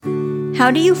How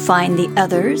do you find the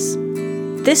others?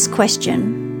 This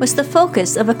question was the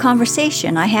focus of a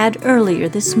conversation I had earlier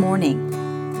this morning.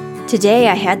 Today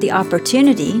I had the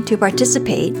opportunity to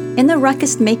participate in the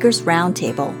Ruckus Makers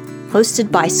Roundtable,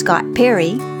 hosted by Scott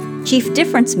Perry, Chief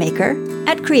Difference Maker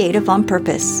at Creative on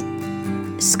Purpose.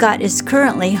 Scott is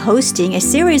currently hosting a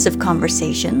series of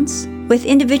conversations with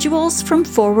individuals from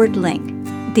Forward Link,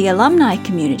 the alumni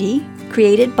community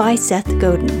created by Seth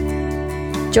Godin.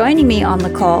 Joining me on the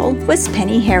call was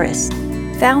Penny Harris,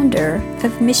 founder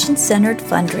of Mission Centered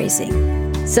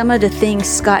Fundraising. Some of the things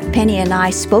Scott, Penny, and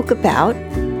I spoke about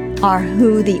are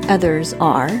who the others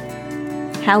are,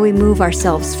 how we move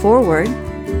ourselves forward,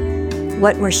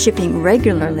 what we're shipping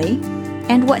regularly,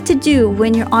 and what to do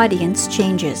when your audience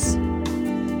changes.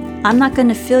 I'm not going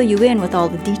to fill you in with all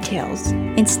the details.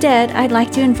 Instead, I'd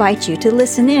like to invite you to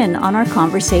listen in on our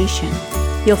conversation.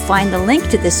 You'll find the link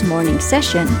to this morning's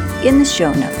session in the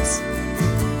show notes.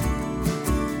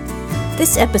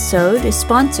 This episode is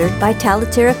sponsored by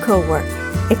Talaterra Co-work,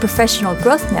 a professional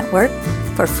growth network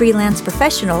for freelance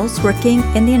professionals working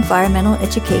in the environmental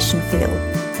education field.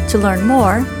 To learn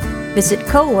more, visit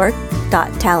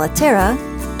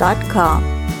cowork.talaterra.com.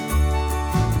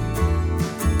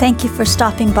 Thank you for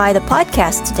stopping by the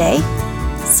podcast today.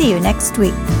 See you next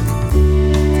week.